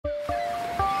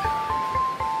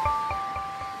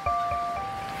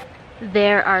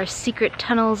There are secret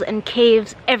tunnels and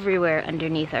caves everywhere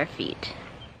underneath our feet.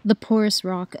 The porous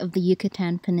rock of the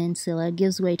Yucatan Peninsula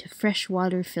gives way to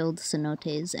freshwater-filled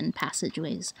cenotes and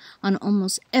passageways on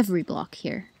almost every block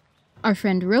here. Our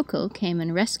friend Rocco came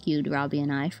and rescued Robbie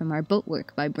and I from our boat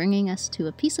work by bringing us to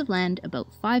a piece of land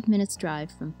about 5 minutes'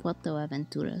 drive from Puerto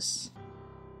Aventuras.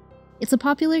 It's a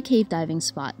popular cave diving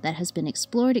spot that has been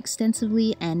explored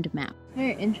extensively and mapped.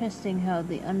 Very interesting how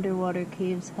the underwater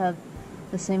caves have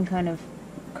the same kind of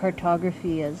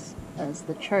cartography as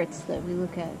the charts that we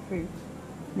look at for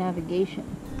navigation.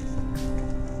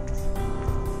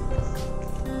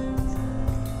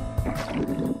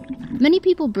 Many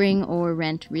people bring or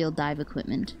rent real dive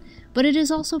equipment, but it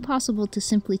is also possible to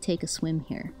simply take a swim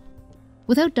here.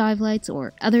 Without dive lights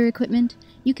or other equipment,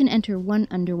 you can enter one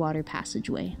underwater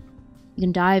passageway. You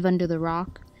can dive under the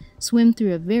rock, swim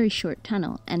through a very short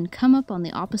tunnel, and come up on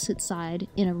the opposite side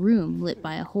in a room lit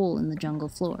by a hole in the jungle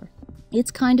floor. It's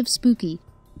kind of spooky,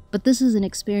 but this is an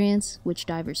experience which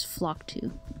divers flock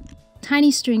to.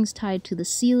 Tiny strings tied to the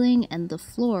ceiling and the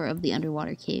floor of the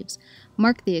underwater caves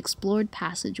mark the explored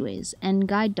passageways and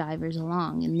guide divers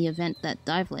along in the event that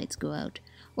dive lights go out,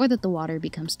 or that the water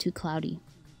becomes too cloudy.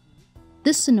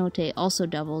 This cenote also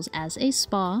doubles as a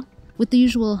spa, with the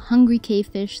usual hungry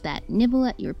cavefish that nibble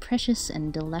at your precious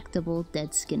and delectable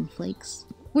dead skin flakes.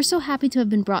 We're so happy to have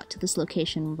been brought to this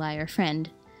location by our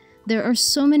friend. There are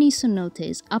so many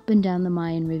cenotes up and down the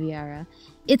Mayan Riviera,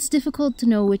 it's difficult to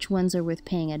know which ones are worth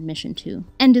paying admission to,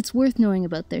 and it's worth knowing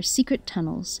about their secret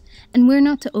tunnels, and where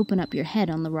not to open up your head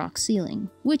on the rock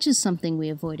ceiling, which is something we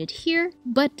avoided here,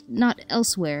 but not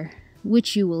elsewhere,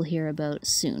 which you will hear about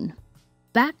soon.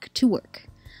 Back to work.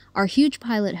 Our huge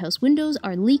pilot house windows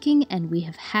are leaking and we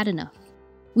have had enough.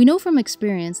 We know from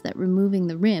experience that removing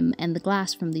the rim and the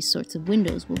glass from these sorts of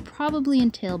windows will probably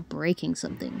entail breaking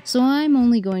something, so I'm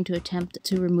only going to attempt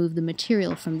to remove the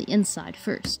material from the inside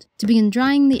first, to begin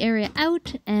drying the area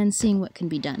out and seeing what can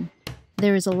be done.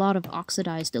 There is a lot of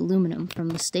oxidized aluminum from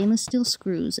the stainless steel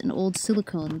screws and old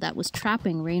silicone that was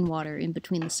trapping rainwater in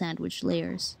between the sandwiched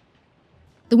layers.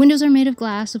 The windows are made of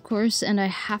glass, of course, and I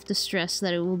have to stress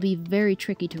that it will be very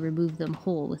tricky to remove them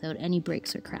whole without any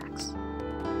breaks or cracks.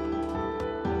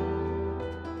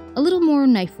 A little more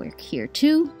knife work here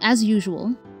too, as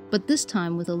usual, but this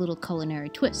time with a little culinary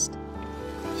twist.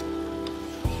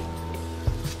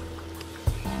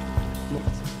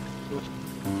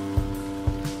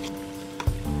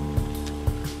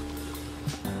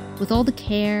 With all the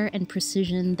care and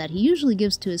precision that he usually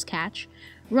gives to his catch,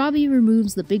 Robbie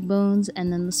removes the big bones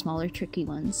and then the smaller tricky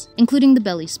ones, including the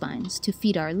belly spines, to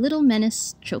feed our little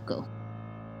menace, Choco.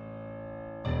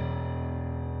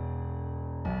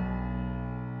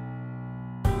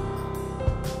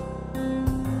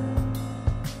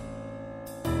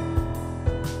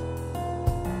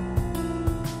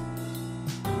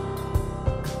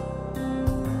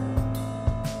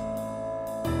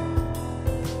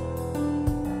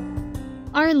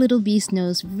 Our little beast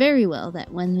knows very well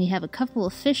that when we have a couple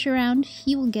of fish around,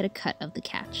 he will get a cut of the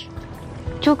catch.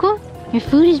 Choco, your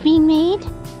food is being made?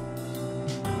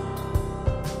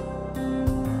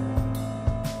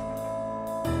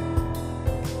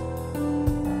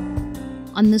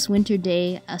 On this winter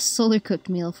day, a solar-cooked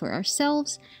meal for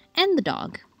ourselves and the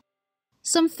dog.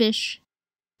 Some fish,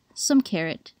 some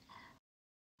carrot,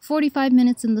 45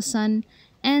 minutes in the sun,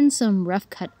 and some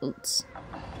rough-cut oats.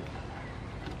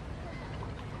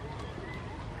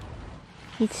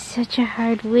 It's such a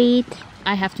hard weight.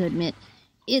 I have to admit,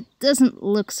 it doesn't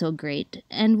look so great,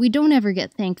 and we don't ever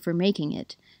get thanked for making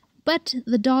it. But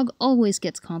the dog always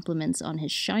gets compliments on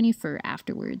his shiny fur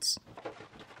afterwards.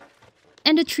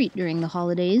 And a treat during the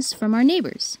holidays from our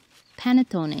neighbors,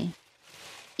 panettone.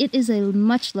 It is a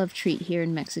much-loved treat here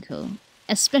in Mexico,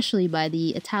 especially by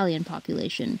the Italian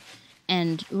population,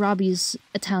 and Robbie's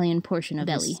Italian portion of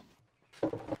belly.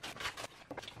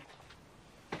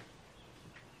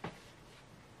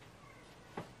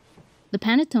 The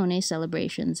panettone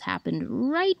celebrations happened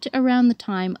right around the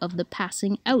time of the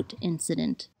passing out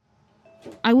incident.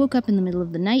 I woke up in the middle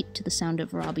of the night to the sound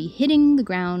of Robbie hitting the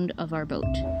ground of our boat.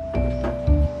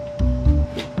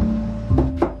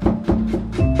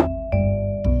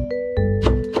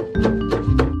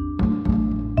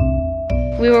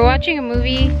 We were watching a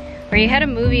movie, or you had a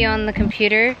movie on the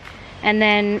computer, and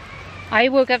then I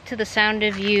woke up to the sound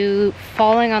of you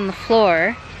falling on the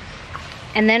floor.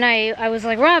 And then I was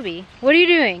like, Robbie, what are you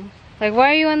doing? Like,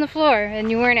 why are you on the floor?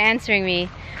 And you weren't answering me.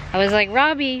 I was like,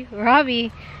 Robbie,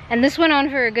 Robbie. And this went on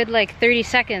for a good like 30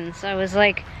 seconds. I was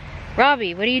like,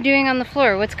 Robbie, what are you doing on the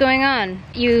floor? What's going on?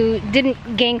 You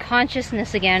didn't gain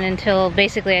consciousness again until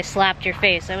basically I slapped your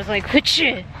face. I was like,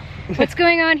 whatcha? what's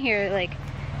going on here? Like,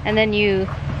 and then you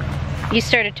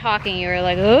started talking. You were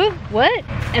like, oh, what?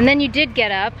 And then you did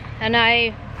get up, and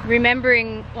I,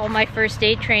 remembering all my first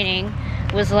aid training,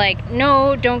 was like,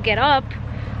 no, don't get up.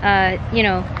 You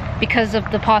know, because of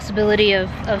the possibility of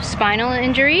spinal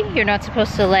injury, you're not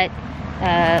supposed to let,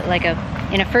 like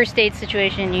in a first aid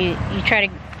situation, you try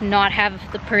to not have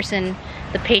the person,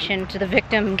 the patient, the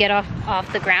victim get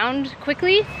off the ground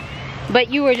quickly. But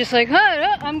you were just like,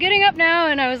 oh, I'm getting up now.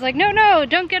 And I was like, no,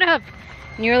 don't get up.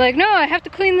 And you were like, no, I have to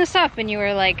clean this up. And you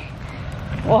were like,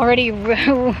 already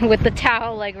with the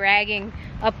towel, like ragging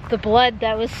up the blood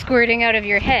that was squirting out of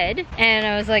your head. And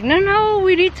I was like, no,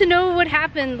 we need to know what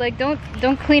happened. Like, don't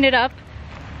clean it up.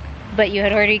 But you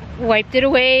had already wiped it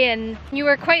away, and you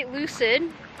were quite lucid.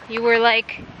 You were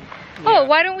like, oh,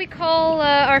 why don't we call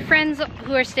our friends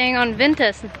who are staying on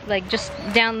Ventus, like just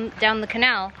down the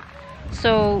canal.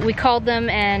 So we called them,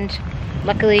 and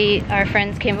luckily our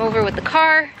friends came over with the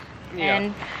car,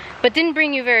 but didn't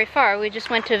bring you very far. We just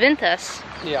went to Ventus,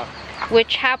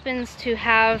 which happens to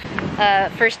have a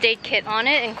first aid kit on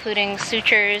it, including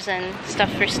sutures and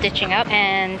stuff for stitching up.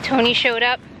 And Tony showed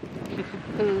up,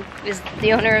 who is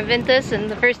the owner of Ventus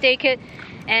and the first aid kit,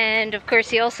 and of course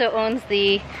he also owns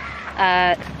the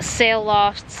sail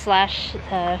loft slash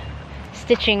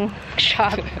stitching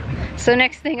shop. So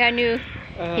next thing I knew,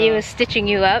 he was stitching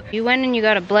you up. You went and you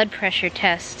got a blood pressure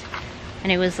test,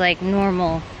 and it was like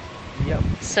normal. Yep.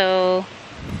 So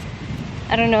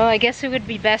I don't know, I guess it would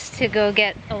be best to go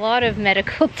get a lot of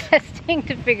medical testing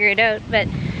to figure it out, but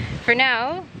for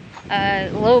now,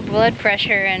 low blood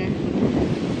pressure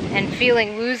and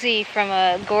feeling woozy from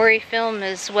a gory film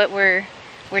is what we're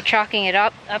chalking it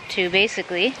up to,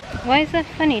 basically. Why is that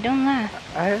funny? Don't laugh.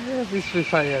 This is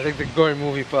funny. I like the gory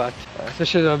movie part.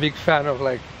 Especially I'm a big fan of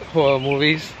like horror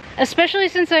movies. Especially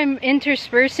since I'm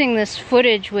interspersing this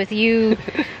footage with you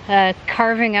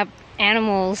carving up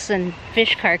animals and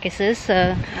fish carcasses.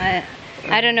 So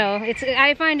I don't know.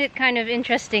 I find it kind of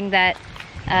interesting that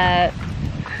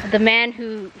the man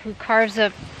who carves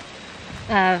up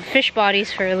fish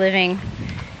bodies for a living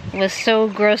was so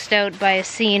grossed out by a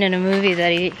scene in a movie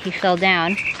that he fell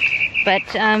down, but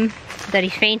that he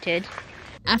fainted.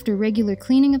 After regular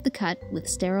cleaning of the cut with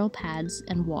sterile pads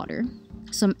and water,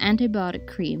 some antibiotic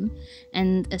cream,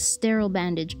 and a sterile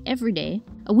bandage every day,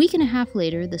 a week and a half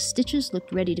later the stitches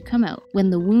looked ready to come out when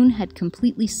the wound had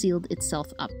completely sealed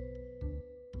itself up.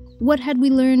 What had we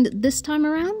learned this time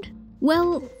around?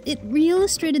 Well, it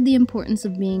re-illustrated the importance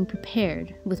of being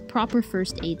prepared with proper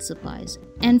first aid supplies,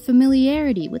 and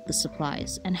familiarity with the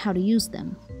supplies and how to use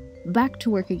them. Back to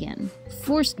work again.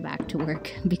 Forced back to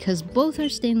work, because both our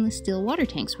stainless steel water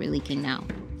tanks were leaking now,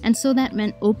 and so that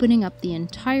meant opening up the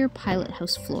entire pilot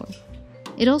house floor.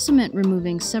 It also meant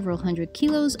removing several hundred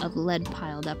kilos of lead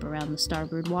piled up around the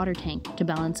starboard water tank to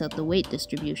balance out the weight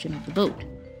distribution of the boat.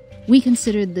 We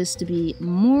considered this to be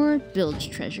more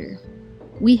bilge treasure.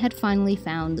 We had finally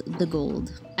found the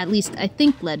gold. At least I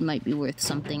think lead might be worth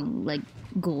something like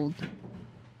gold.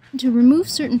 To remove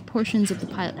certain portions of the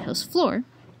pilot house floor,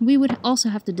 we would also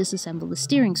have to disassemble the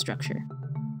steering structure.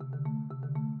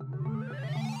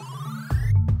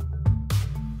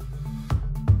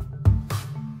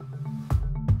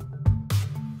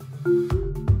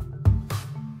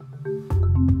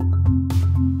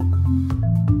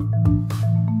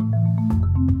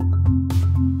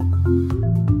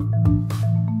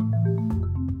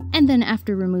 And then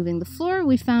after removing the floor,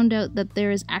 we found out that there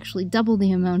is actually double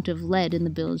the amount of lead in the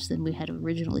bilge than we had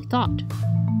originally thought.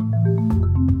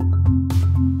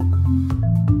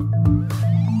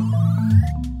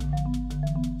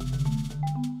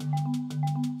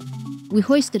 We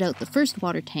hoisted out the first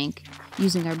water tank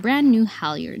using our brand new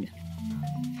halyard.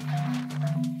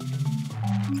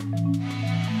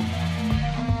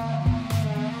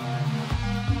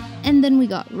 And then we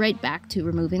got right back to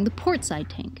removing the port side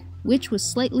tank, which was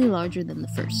slightly larger than the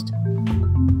first.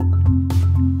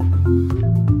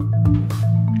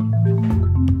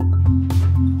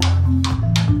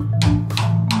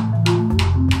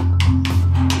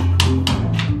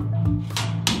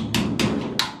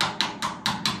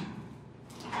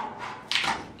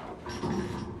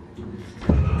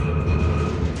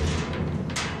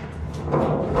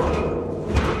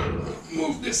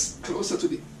 Move this closer to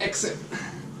the exit.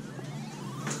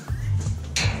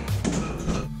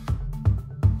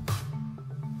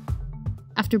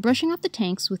 After brushing off the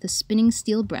tanks with a spinning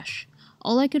steel brush,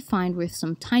 all I could find were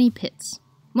some tiny pits,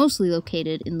 mostly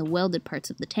located in the welded parts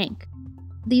of the tank.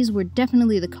 These were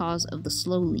definitely the cause of the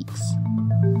slow leaks.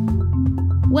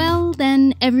 Well,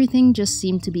 then everything just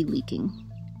seemed to be leaking.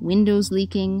 Windows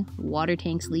leaking, water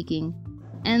tanks leaking,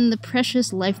 and the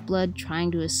precious lifeblood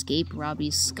trying to escape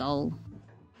Robi's skull.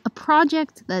 A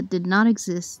project that did not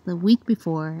exist the week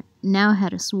before now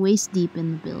had us waist deep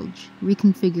in the bilge,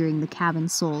 reconfiguring the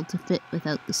cabin's soul to fit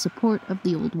without the support of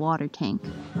the old water tank.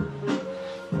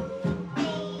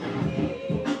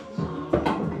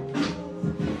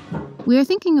 We are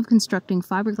thinking of constructing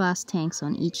fiberglass tanks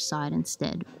on each side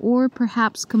instead, or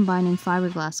perhaps combining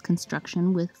fiberglass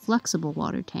construction with flexible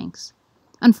water tanks.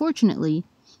 Unfortunately,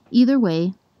 either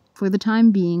way, for the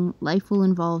time being, life will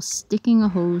involve sticking a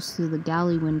hose through the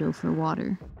galley window for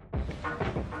water.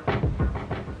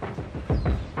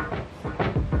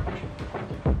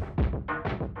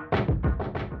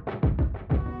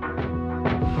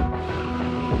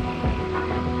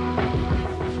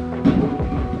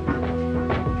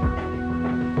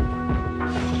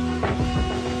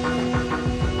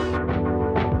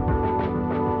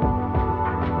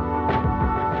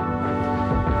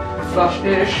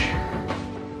 Flush-ish.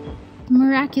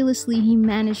 Miraculously, he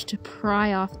managed to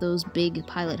pry off those big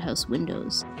pilot house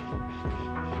windows.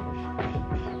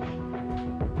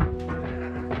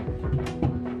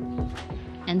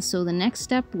 And so the next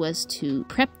step was to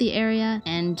prep the area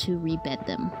and to rebed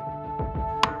them.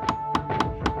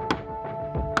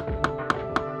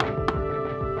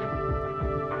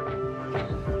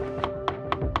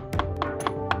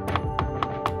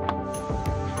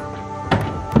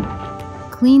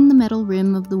 Clean the metal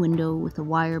rim of the window with a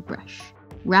wire brush.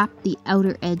 Wrap the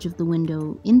outer edge of the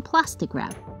window in plastic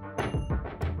wrap.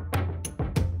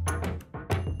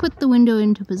 Put the window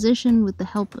into position with the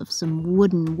help of some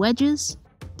wooden wedges,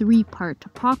 3-part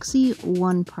epoxy,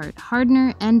 1 part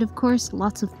hardener, and of course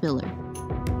lots of filler.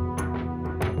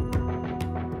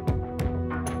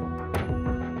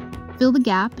 Fill the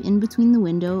gap in between the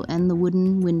window and the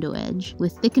wooden window edge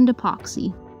with thickened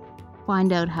epoxy.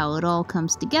 Find out how it all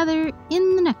comes together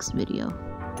in the next video.